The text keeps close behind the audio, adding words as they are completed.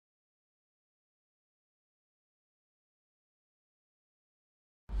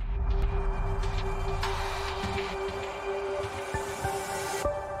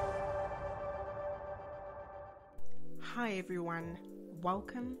Hi everyone,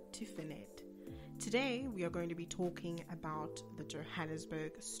 welcome to Finet. Today we are going to be talking about the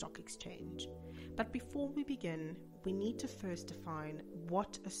Johannesburg Stock Exchange. But before we begin, we need to first define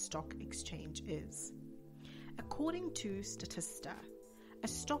what a stock exchange is. According to Statista, a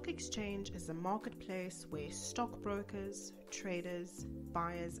stock exchange is a marketplace where stockbrokers, traders,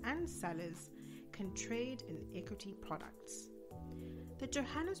 buyers and sellers can trade in equity products. The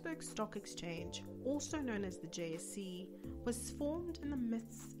Johannesburg Stock Exchange, also known as the JSE, was formed in the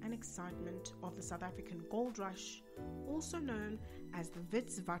midst and excitement of the South African Gold Rush, also known as the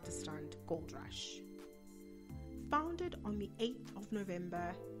Witwatersrand Gold Rush. Founded on the 8th of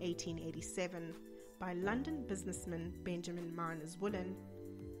November 1887 by London businessman Benjamin Miners-Woolen,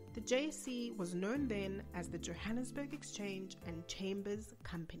 the JSE was known then as the Johannesburg Exchange and Chambers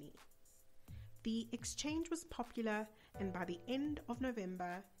Company. The exchange was popular and by the end of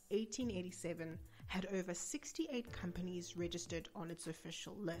November 1887 had over 68 companies registered on its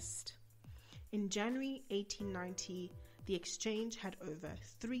official list. In January 1890, the exchange had over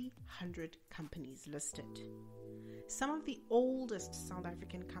 300 companies listed. Some of the oldest South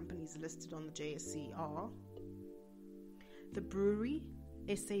African companies listed on the JSE are the brewery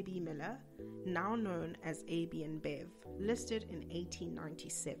SAB Miller, now known as AB & Bev, listed in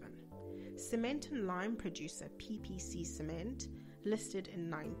 1897. Cement and lime producer PPC Cement, listed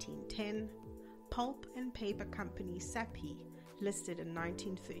in 1910. Pulp and paper company SAPI, listed in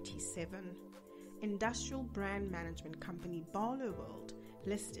 1937. Industrial brand management company Barloworld,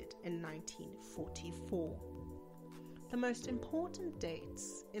 listed in 1944. The most important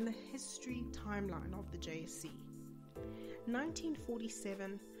dates in the history timeline of the JSE.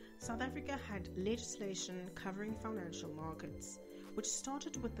 1947, South Africa had legislation covering financial markets, which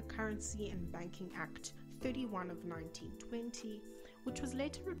started with the Currency and Banking Act 31 of 1920, which was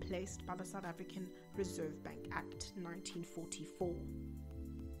later replaced by the South African Reserve Bank Act 1944.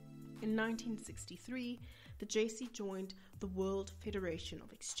 In 1963, the JSE joined the World Federation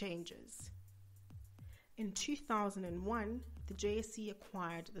of Exchanges. In 2001, the JSE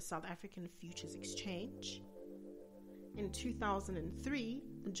acquired the South African Futures Exchange. In 2003,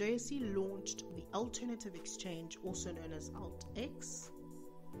 the JSE launched the Alternative Exchange, also known as AltX.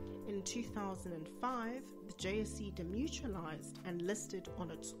 In 2005, the JSE demutualized and listed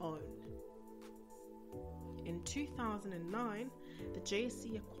on its own. In 2009, the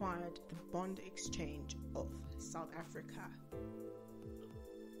JSE acquired the Bond Exchange of South Africa.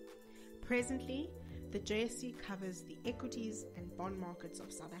 Presently, the JSE covers the equities and bond markets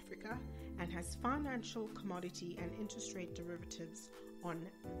of South Africa and has financial, commodity and interest rate derivatives on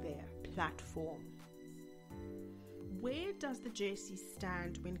their platform. Where does the JSE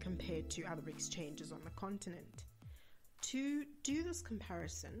stand when compared to other exchanges on the continent? To do this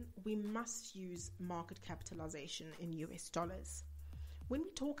comparison, we must use market capitalization in US dollars. When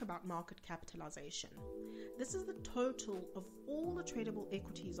we talk about market capitalization, this is the total of all the tradable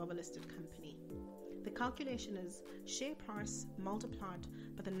equities of a listed company. The calculation is share price multiplied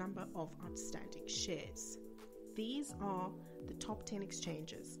by the number of outstanding shares. These are the top 10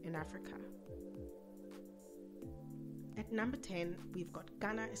 exchanges in Africa. At number 10, we've got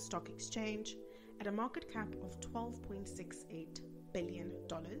Ghana Stock Exchange at a market cap of $12.68 billion.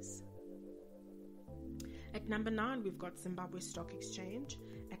 At number 9, we've got Zimbabwe Stock Exchange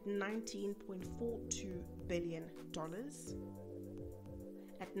at $19.42 billion.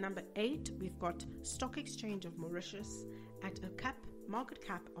 At number 8, we've got Stock Exchange of Mauritius at a market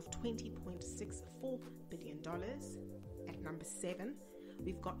cap of $20.64 billion. At number 7,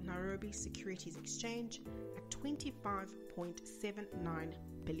 we've got Nairobi Securities Exchange at $25.79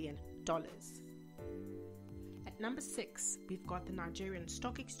 billion. At number 6, we've got the Nigerian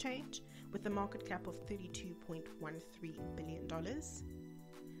Stock Exchange with a market cap of $32.13 billion.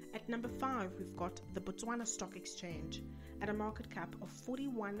 At number 5, we've got the Botswana Stock Exchange at a market cap of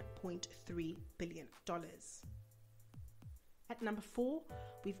 $41.3 billion. At number 4,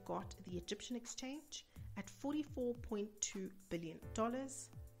 we've got the Egyptian Exchange at $44.2 billion.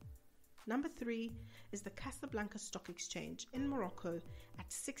 Number 3 is the Casablanca Stock Exchange in Morocco at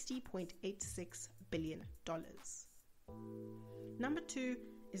 $60.86 billion. Number 2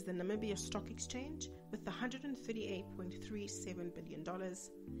 is the Namibia Stock Exchange with $138.37 billion.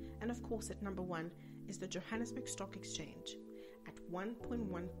 And of course at number 1 is the Johannesburg Stock Exchange at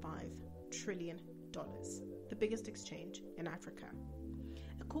 $1.15 trillion, the biggest exchange in Africa.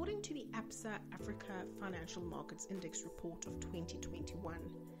 According to the Absa Africa Financial Markets Index report of 2021,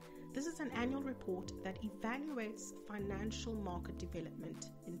 this is an annual report that evaluates financial market development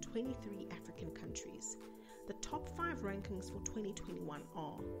in 23 African countries. The top 5 rankings for 2021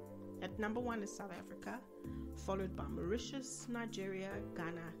 are At number 1 is South Africa, followed by Mauritius, Nigeria,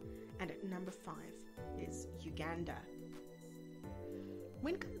 Ghana, and at number 5 is Uganda.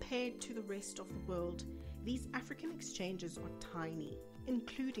 When compared to the rest of the world, these African exchanges are tiny,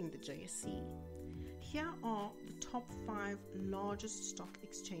 including the JSE. Here are the top 5 largest stock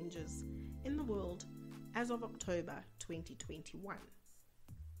exchanges in the world as of October 2021.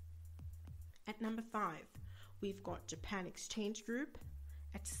 At number 5, we've got Japan Exchange Group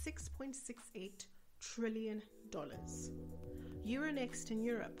at $6.68 trillion. Euronext in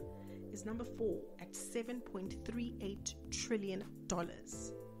Europe is number 4 at $7.38 trillion.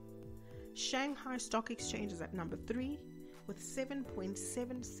 Shanghai Stock Exchange is at number 3 with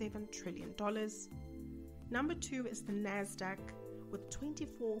 $7.77 trillion. Number 2 is the Nasdaq with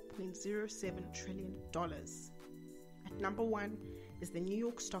 $24.07 trillion. At number 1 is the New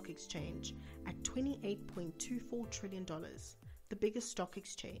York Stock Exchange at $28.24 trillion, the biggest stock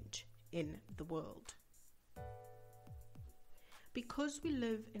exchange in the world. Because we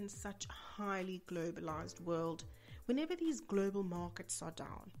live in such a highly globalized world, whenever these global markets are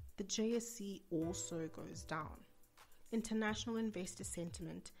down, the JSE also goes down. International investor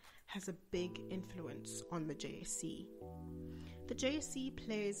sentiment has a big influence on the JSE. The JSE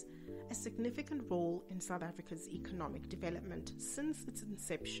plays a significant role in South Africa's economic development since its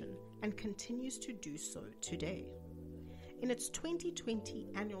inception and continues to do so today. In its 2020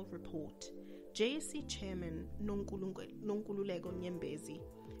 annual report, JSE Chairman Nonkululeko Nyembezi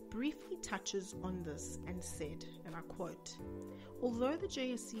briefly touches on this and said, and I quote, "Although the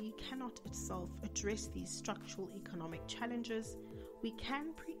JSE cannot itself address these structural economic challenges, we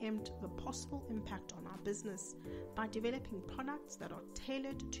can preempt the possible impact on our business by developing products that are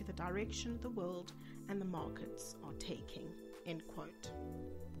tailored to the direction the world and the markets are taking." End quote.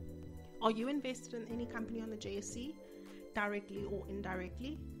 Are you invested in any company on the JSE, directly or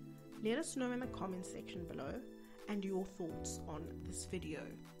indirectly? Let us know in the comment section below and your thoughts on this video.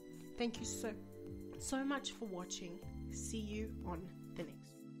 Thank you so much for watching. See you on the next.